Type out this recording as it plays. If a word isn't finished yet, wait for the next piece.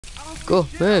Go,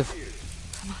 move.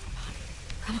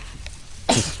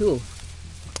 Cool.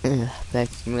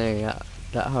 Thanks, me.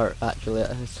 That hurt actually.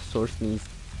 That was a sore sneeze.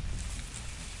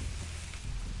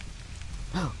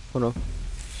 Oh no.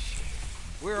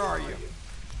 Where are you?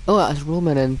 Oh, that's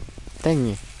Roman and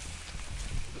Thingy.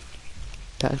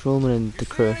 That's Roman and the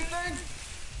crew.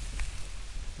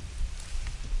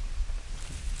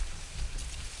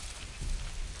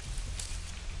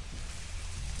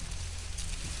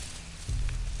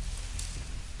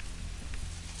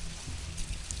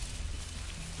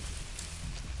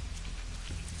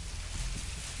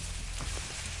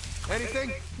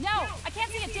 Anything? No, I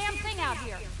can't see a damn thing out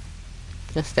here.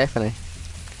 Yes, Stephanie.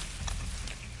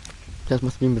 This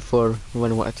must have been before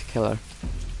Roman wanted to kill her.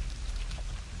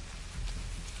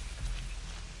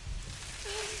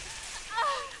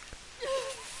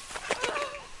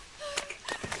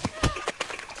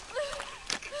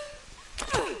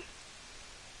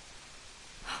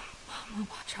 Mama,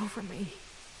 watch over me.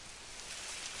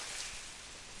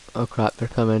 Oh crap, they're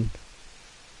coming.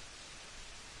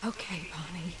 Okay,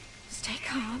 Bonnie. Stay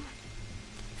calm.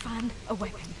 Find a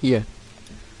weapon. Here.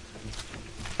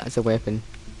 That's a weapon.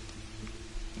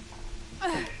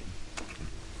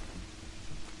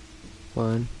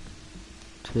 One,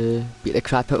 two, beat the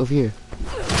crap out of you.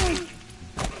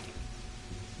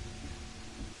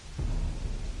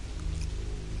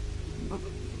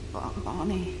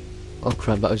 Bonnie. Oh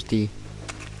crap, that was D.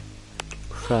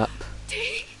 Crap.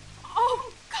 D?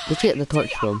 Oh, God. Where'd you get the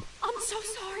torch from? I'm so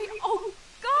sorry. Oh,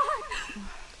 God.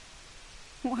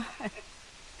 Why?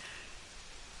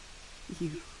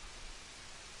 You...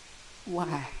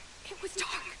 Why? It was dark.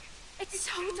 It's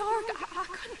so dark. I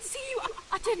couldn't see you.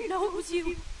 I didn't know it was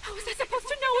you. How was I supposed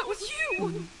to know it was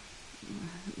you?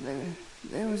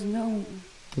 There was no...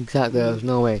 Exactly, there was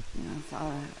no way. I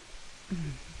thought I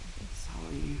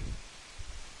saw you.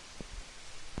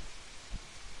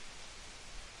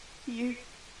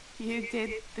 You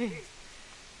did this.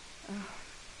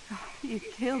 Oh, you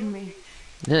killed me.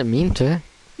 I didn't mean to.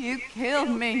 You killed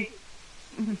me.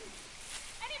 Anybody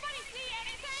see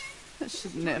anything? I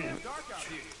should never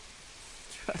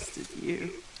trusted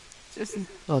you. Just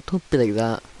Oh, don't be like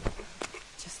that.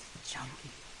 a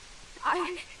junkie.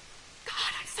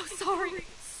 God, I'm so sorry.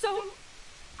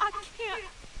 I can't.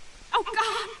 Oh,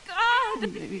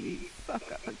 God. Maybe you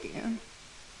fuck up again.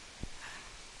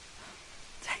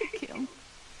 Take him.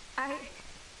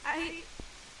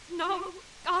 No,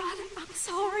 God, I'm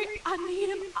sorry. I need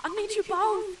him. I need you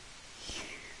both.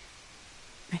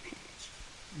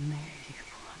 Mary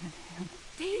wanted him.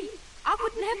 Dee, I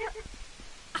would never.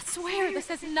 I swear this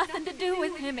has nothing to do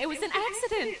with him. It was an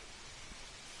accident.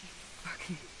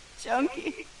 Fucking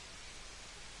junkie.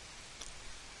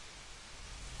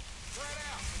 Spread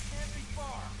out. It can't be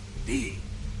far. Dee,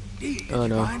 did Oh, you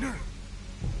no. find her?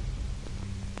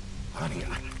 Honey,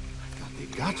 I thought they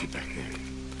got you back there.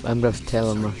 I'm gonna have to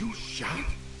tell him. Are you shot?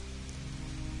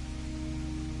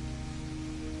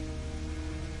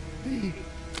 Dee,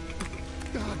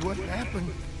 God, what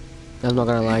happened? I'm not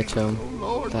gonna lie to him. Oh,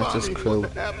 Lord, That's just Bonnie, cruel.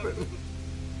 what happened?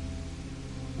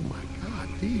 Oh, my God,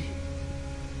 Dee.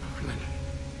 Darling,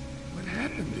 what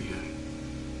happened to you?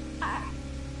 I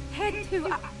had to.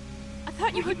 I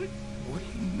thought you would. What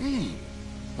do you mean?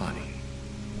 Bonnie,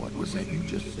 what was that you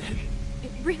just said?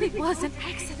 It really was an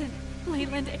accident,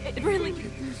 Leland. It really. You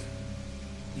did this?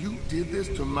 You did this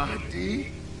to my Dee?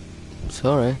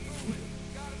 Sorry.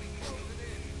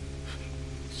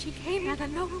 She came out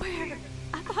of nowhere.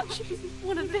 I thought she was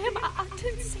one of them. I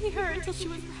didn't see her until she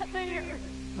was right there.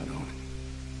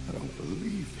 I don't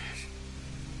believe this.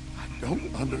 I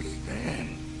don't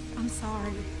understand. I'm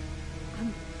sorry.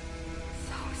 I'm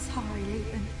so sorry,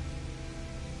 Leland.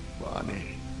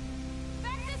 Bonnie,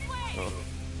 Back this way! oh,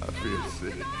 I feel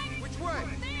sick. Which way?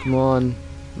 Come on.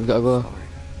 We gotta go. Sorry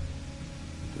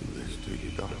to do this to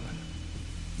you, darling.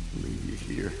 Leave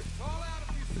you here.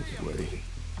 This way.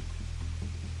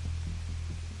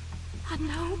 I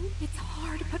know it's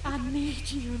hard, but I need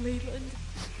you, Leland.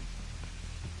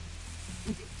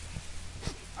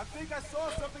 I think I saw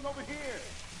something over here.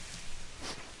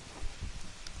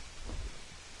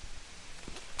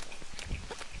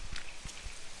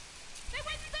 They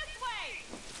went this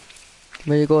way!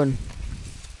 Where you going?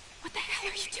 What the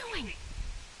hell are you doing?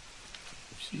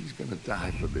 If she's gonna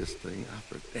die for this thing, I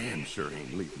for damn sure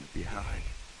ain't leaving it behind.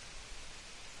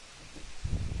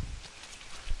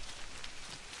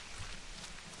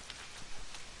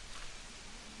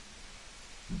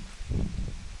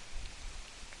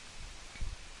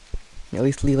 At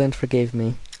least Leland forgave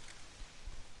me.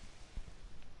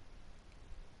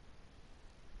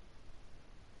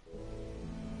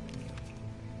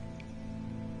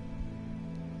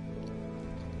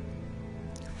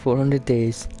 400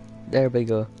 days. There we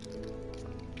go.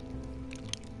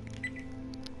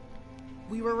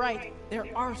 We were right. There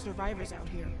are survivors out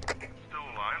here. Still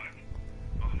alive?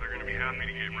 Oh, they're gonna be happy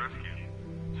to get rescued.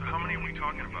 So how many are we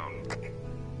talking about?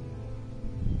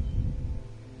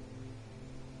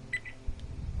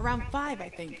 Around 5, I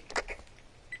think.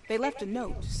 They left a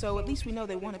note, so at least we know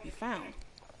they want to be found.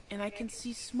 And I can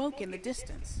see smoke in the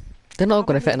distance. They're not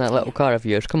going to fit in that little car of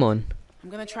yours, come on. I'm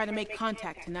gonna try to make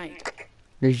contact tonight.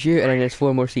 There's you and then there's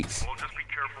 4 more seats. Well, just be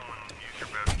careful and use your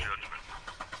best judgment.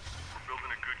 We're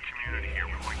building a good community here.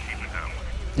 We want to keep it that way.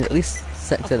 There's at least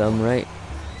 6 of them, right?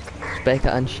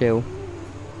 Becca and Shell.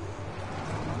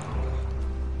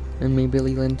 And maybe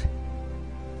Leland.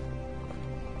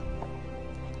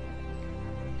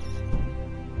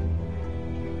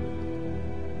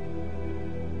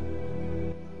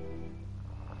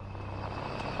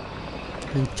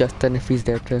 And Justin, if he's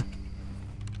there too.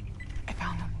 I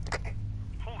found them.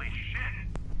 Holy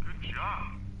shit! Good job.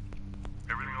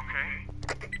 Everything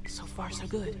okay? So far, so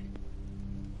good.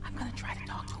 I'm gonna try to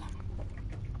talk to them.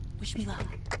 Wish me luck.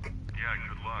 Yeah,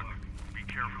 good luck. Be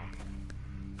careful.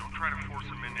 Don't try to force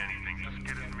them into anything. Just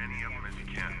get as many of them as you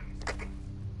can.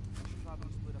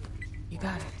 You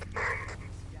got it.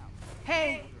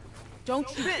 Hey! Don't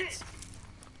shoot!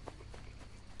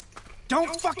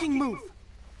 Don't fucking move!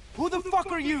 Who the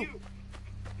fuck are you?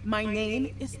 My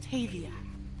name is Tavia.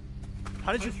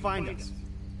 How did you find us?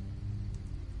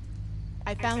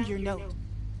 I found your note.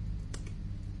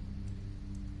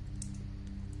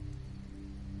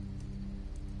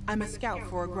 I'm a scout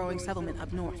for a growing settlement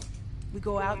up north. We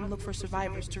go out and look for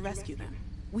survivors to rescue them.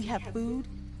 We have food,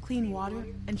 clean water,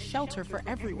 and shelter for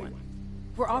everyone.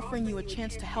 We're offering you a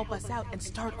chance to help us out and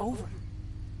start over.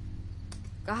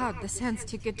 God, this sounds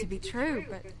too good to be true,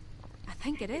 but I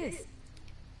think it is.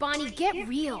 Bonnie, get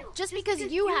real. Just because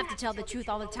you have to tell the truth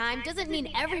all the time doesn't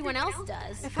mean everyone else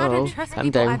does. If I Uh-oh, didn't trust calm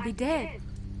people, down. I'd be dead.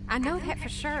 I know that for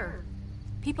sure.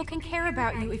 People can care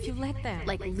about you if you let them.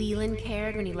 Like Leland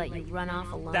cared when he let you run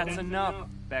off alone. That's enough,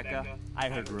 Becca. I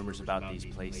heard rumors about these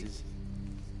places.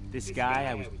 This guy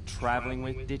I was traveling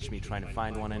with ditched me trying to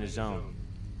find one on his own.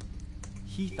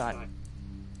 He thought,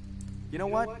 you know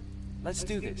what? Let's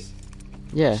do this.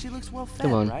 Yeah, She looks well fed,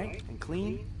 come on. right? And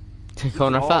clean.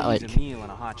 Calling her fat Always like. a meal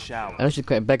and a hot shower. I know she's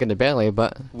quite big in the belly,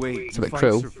 but Wait, it's a you bit find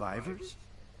cruel. survivors?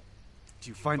 Do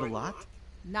you find a lot?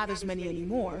 Not as many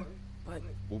anymore, but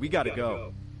Well, we gotta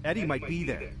go. Eddie might be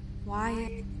there.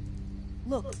 Wyatt,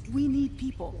 look, we need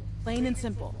people, plain and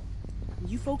simple.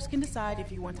 You folks can decide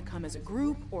if you want to come as a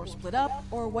group, or split up,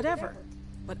 or whatever.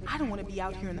 But I don't want to be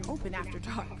out here in the open after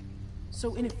dark.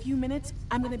 So in a few minutes,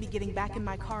 I'm going to be getting back in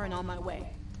my car and on my way.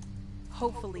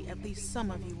 Hopefully, at least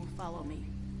some of you will follow me.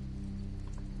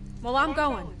 well, I'm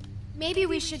going. Maybe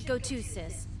we should go too,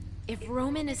 sis. If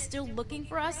Roman is still looking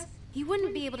for us, he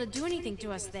wouldn't be able to do anything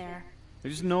to us there.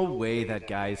 There's no way that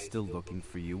guy is still looking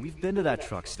for you. We've been to that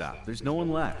truck stop. There's no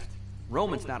one left.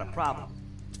 Roman's not a problem.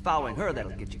 It's following her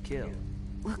that'll get you killed.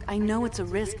 Look, I know it's a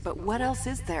risk, but what else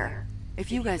is there?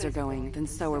 If you guys are going, then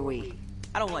so are we.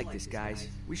 I don't like this, guys.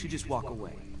 We should just walk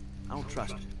away. I don't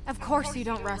trust him. Of course you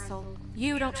don't, Russell.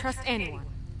 You don't trust anyone.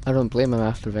 I don't blame him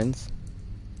after Vince.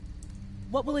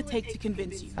 What will it take to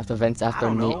convince you? After Vince, after I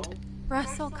don't know. Nate.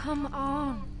 Russell, come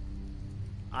on.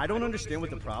 I don't understand what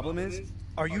the problem is.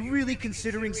 Are you really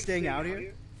considering staying out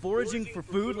here? Foraging for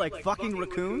food like fucking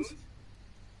raccoons?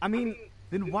 I mean,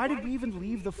 then why did we even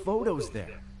leave the photos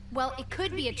there? Well, it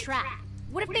could be a trap.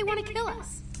 What if they want to kill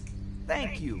us?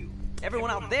 Thank you.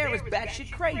 Everyone out there is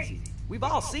batshit crazy. We've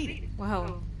all seen it.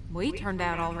 Well, we turned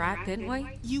out all right, didn't we?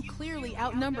 You clearly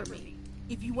outnumber me.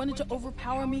 If you wanted to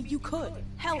overpower me, you could.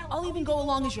 Hell, I'll even go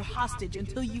along as your hostage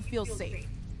until you feel safe.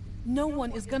 No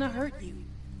one is gonna hurt you.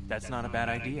 That's not a bad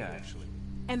idea, actually.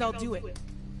 And I'll do it.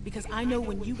 Because I know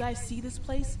when you guys see this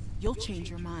place, you'll change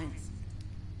your minds.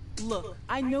 Look,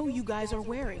 I know you guys are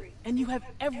wary, and you have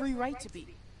every right to be.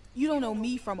 You don't know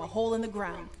me from a hole in the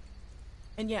ground.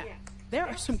 And yeah, there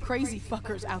are some crazy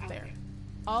fuckers out there.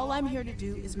 All I'm here to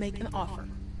do is make an offer.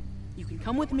 You can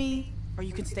come with me, or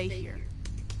you can stay here.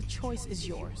 The choice is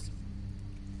yours.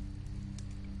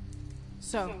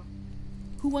 So,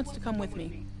 who wants to come with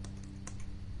me?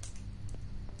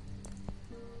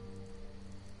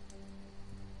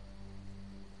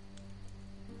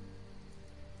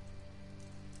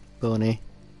 Bonnie.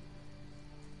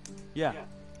 Yeah,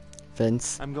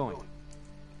 Vince. I'm going.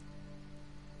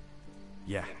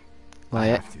 Yeah.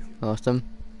 Wyatt. have to. Awesome.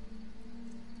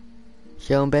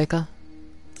 Shell and Becca?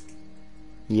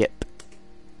 Yep.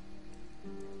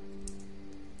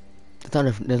 There's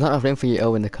not enough room for you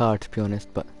all in the car, to be honest,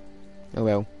 but oh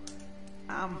well.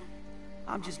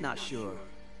 I'm just not sure.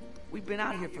 We've been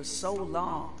out here for so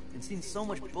long and seen so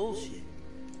much bullshit.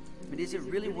 I mean, is it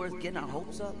really worth getting our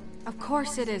hopes up? Of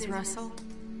course it is, Russell.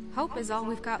 Hope is all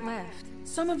we've got left.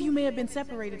 Some of you may have been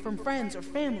separated from friends or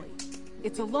family.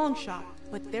 It's a long shot,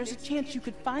 but there's a chance you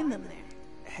could find them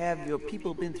there. Have your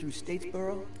people been through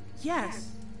Statesboro?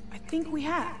 Yes, I think we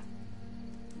have.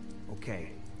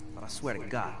 Okay, but I swear to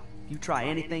God, if you try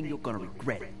anything, you're gonna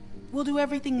regret it. We'll do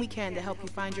everything we can to help you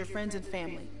find your friends and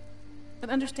family. But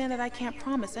understand that I can't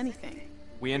promise anything.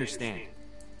 We understand.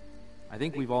 I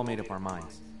think we've all made up our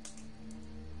minds.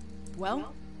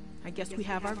 Well, I guess we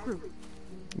have our group.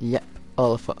 Yep,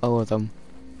 all of them.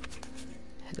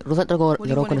 It looks like they're all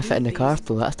going to fit in the car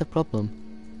though, that's the problem.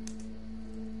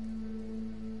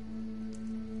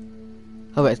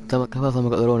 Oh wait, a couple of them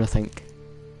have got their own, I think.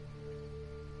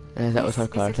 That was her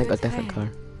car, I think a different car.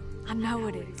 I know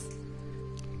it is.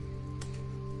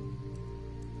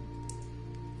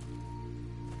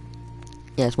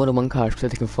 Yeah, it's more than one car so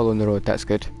they can follow on the road, that's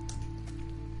good.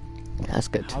 That's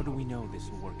good. How do we know this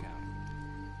will work out?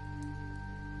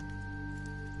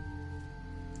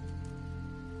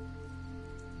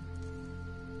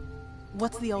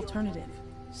 What's the alternative?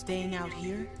 Staying out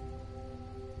here?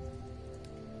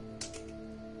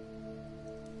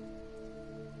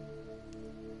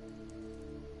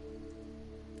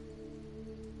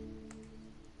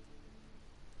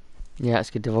 Yeah, that's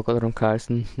good, they've all got their own cars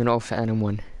and they're not all fitting in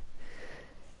one.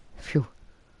 Phew.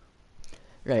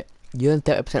 Right, you and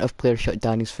 30% of players shot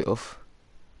Danny's foot off.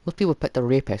 Most people picked a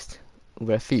rapist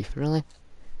over a thief, really?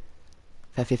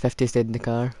 50-50 stayed in the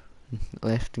car,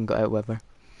 left and got out, whatever.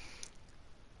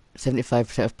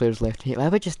 75% of players left. Why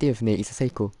would you stay with Nate? He's a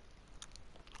psycho.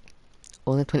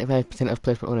 Only 25% of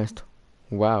players were honest.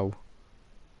 Wow.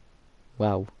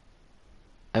 Wow.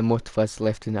 And most of us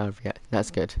left in the RV.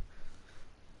 That's good.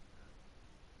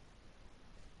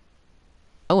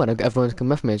 Oh, and I got everyone to come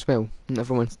with me as well. And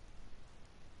everyone's...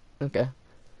 Okay.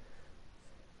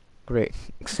 Great.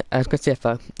 I was going to say if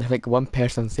like one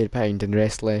person stayed behind and the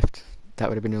rest left, that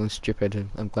would have been really stupid, and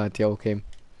I'm glad they all came.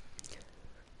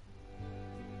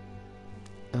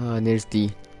 Oh, and there's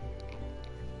D.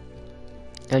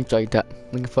 I enjoyed that.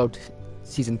 Looking forward to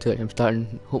season 2.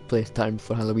 I'm hopefully starting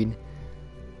before Halloween.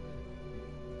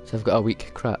 So I've got a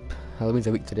week. Crap. Halloween's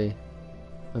a week today.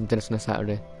 I'm doing this on a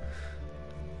Saturday.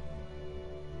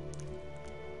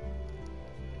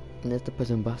 And there's the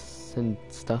prison bus and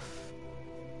stuff.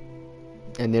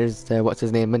 And there's what's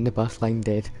his name in the bus lying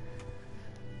dead.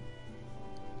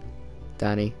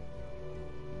 Danny.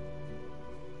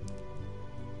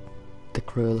 The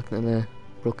crew looking at the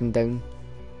broken down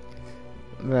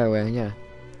railway, yeah.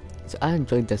 So I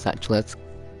enjoyed this actually. It's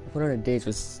one of the days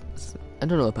was I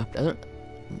don't know about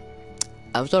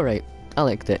I was alright. I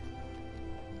liked it.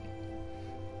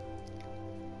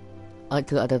 I liked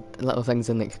that I did a lot of things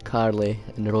in like Carly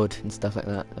and the road and stuff like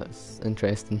that. That was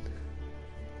interesting.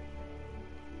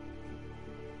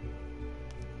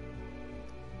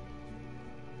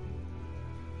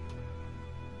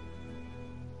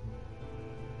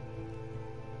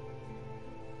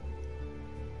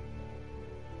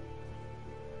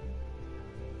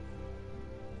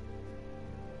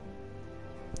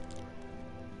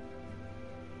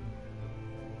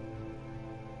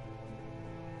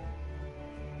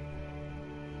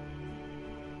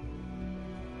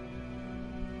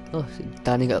 Oh, so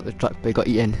Danny got up the truck but he got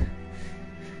eaten.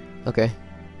 Okay.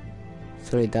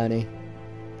 Sorry Danny.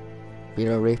 But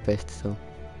you're a rapist, so.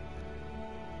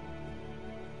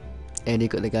 Eddie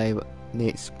got the guy but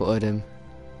Nate spotted him.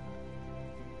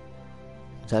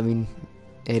 Does that mean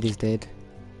Eddie's dead?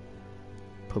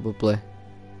 Probably.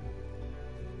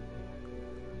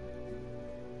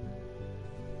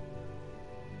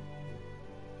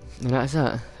 And that's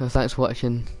that. So thanks for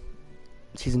watching.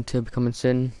 Season 2 will be coming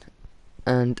soon.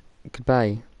 And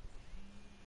goodbye.